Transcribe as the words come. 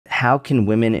how can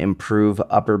women improve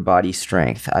upper body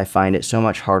strength? I find it so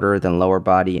much harder than lower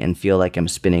body and feel like I'm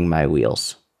spinning my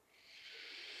wheels.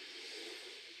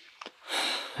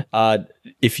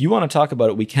 If you want to talk about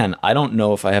it, we can. I don't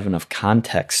know if I have enough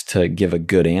context to give a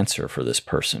good answer for this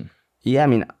person. Yeah, I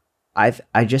mean,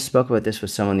 I just spoke about this with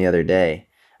someone the other day.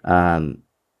 Actually,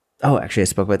 I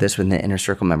spoke about this with an Inner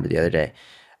Circle member the other day.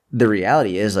 The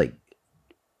reality is, like,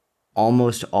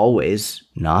 almost always,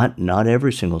 not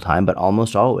every single time, but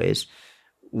almost always,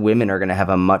 women are going to have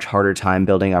a much harder time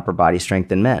building upper body strength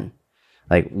than men.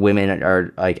 Like,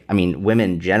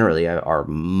 women generally are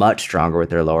much stronger with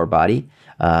their lower body.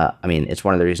 It's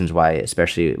one of the reasons why,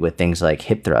 especially with things like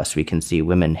hip thrust, we can see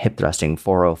women hip thrusting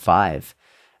 405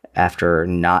 after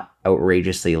not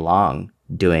outrageously long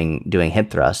doing hip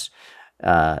thrusts.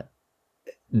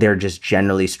 They're just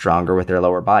generally stronger with their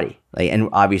lower body. And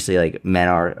obviously, like, men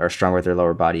are stronger with their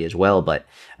lower body as well, but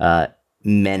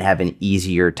men have an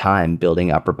easier time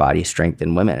building upper body strength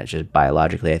than women. It's just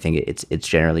biologically, I think it's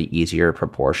generally easier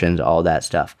proportions, all that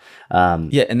stuff.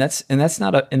 Yeah, and that's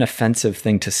not an offensive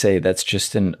thing to say. That's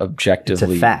just an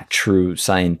objectively true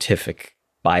scientific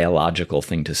biological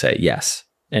thing to say. Yes,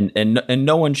 and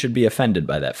no one should be offended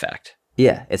by that fact.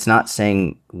 Yeah, it's not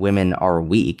saying women are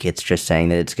weak. It's just saying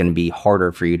that it's going to be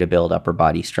harder for you to build upper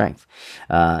body strength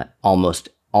almost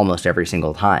every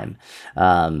single time.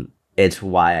 It's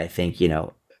why I think,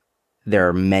 there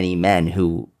are many men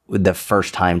who, the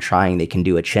first time trying, they can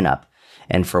do a chin-up.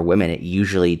 And for women, it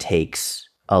usually takes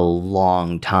a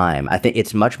long time. I think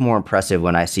it's much more impressive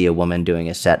when I see a woman doing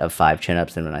a set of 5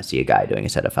 chin-ups than when I see a guy doing a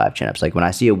set of 5 chin-ups. Like, when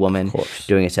I see a woman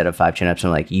doing a set of 5 chin-ups,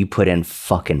 I'm like, you put in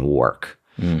fucking work.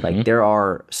 Mm-hmm. Like, there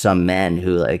are some men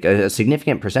who, like, a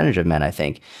significant percentage of men, I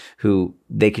think, who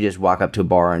they could just walk up to a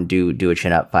bar and do a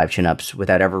chin-up, 5 chin-ups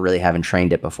without ever really having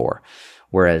trained it before.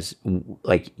 Whereas,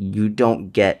 like, you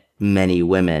don't get many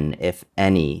women, if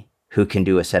any, who can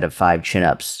do a set of 5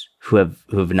 chin-ups who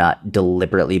have not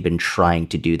deliberately been trying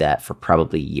to do that for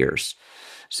probably years.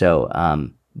 So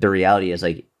the reality is,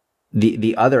 like,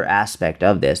 the other aspect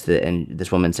of this, and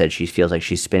this woman said she feels like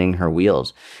she's spinning her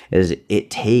wheels, is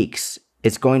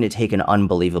it's going to take an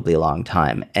unbelievably long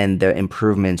time, and the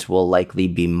improvements will likely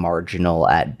be marginal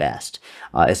at best,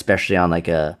 especially on, like,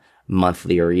 a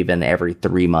monthly or even every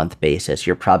 3-month basis.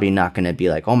 You're probably not going to be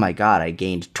like, oh my God, I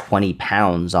gained 20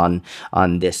 pounds on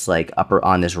this, like,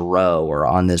 on this row or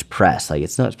on this press. Like,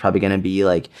 it's probably going to be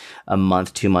like a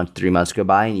month, 2 months, 3 months go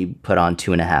by and you put on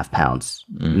 2.5 pounds,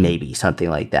 maybe something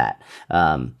like that.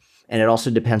 And it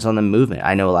also depends on the movement.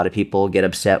 I know a lot of people get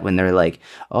upset when they're like,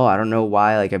 oh, I don't know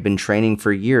why, like, I've been training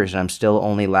for years and I'm still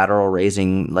only lateral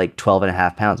raising like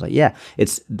 12.5 pounds. Like, yeah,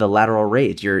 it's the lateral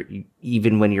raise.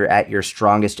 Even when you're at your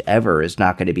strongest ever, is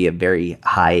not going to be a very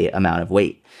high amount of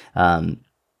weight.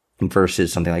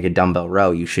 Versus something like a dumbbell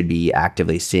row, you should be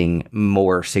actively seeing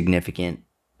more significant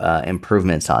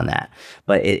improvements on that.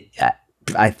 But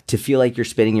to feel like you're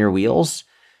spinning your wheels,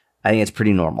 I think it's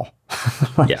pretty normal.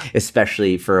 Yeah.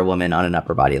 Especially for a woman on an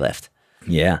upper body lift.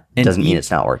 Yeah. It doesn't mean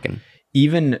it's not working.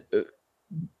 Even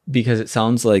because it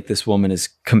sounds like this woman is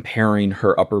comparing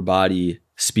her upper body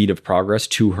speed of progress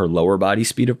to her lower body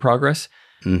speed of progress.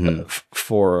 Mm-hmm.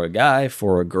 For a guy,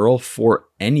 for a girl, for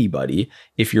anybody,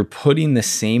 if you're putting the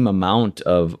same amount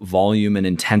of volume and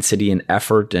intensity and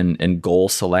effort and goal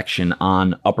selection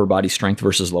on upper body strength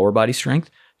versus lower body strength,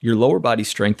 your lower body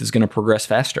strength is going to progress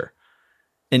faster.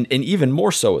 And even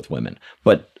more so with women,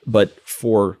 but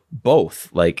for both,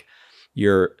 like,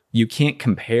 you can't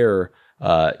compare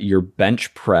your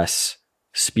bench press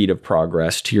speed of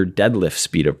progress to your deadlift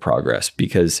speed of progress,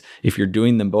 because if you're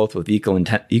doing them both with equal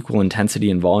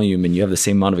intensity and volume, and you have the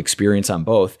same amount of experience on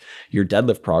both, your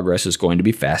deadlift progress is going to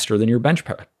be faster than your bench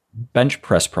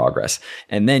press progress.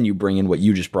 And then you bring in what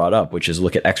you just brought up, which is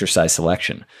look at exercise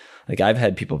selection. Like, I've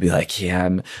had people be like, yeah,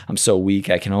 I'm so weak,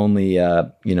 I can only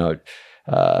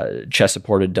chest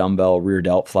supported dumbbell, rear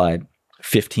delt fly,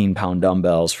 15-pound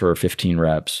dumbbells for 15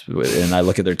 reps. And I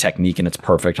look at their technique and it's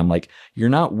perfect. I'm like, you're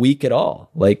not weak at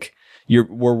all. Like,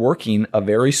 we're working a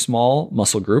very small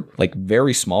muscle group, like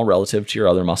very small relative to your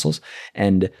other muscles.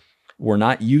 And we're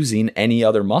not using any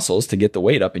other muscles to get the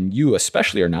weight up. And you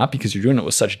especially are not, because you're doing it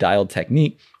with such dialed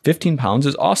technique. 15 pounds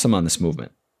is awesome on this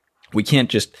movement. We can't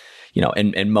just,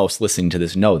 and most listening to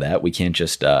this know that we can't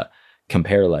just,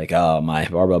 compare, like, oh, my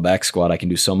barbell back squat, I can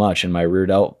do so much, and my rear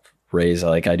delt raise,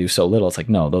 like, I do so little. It's like,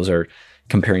 no, those are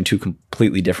comparing two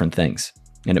completely different things.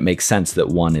 And it makes sense that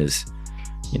one is,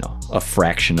 a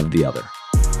fraction of the other.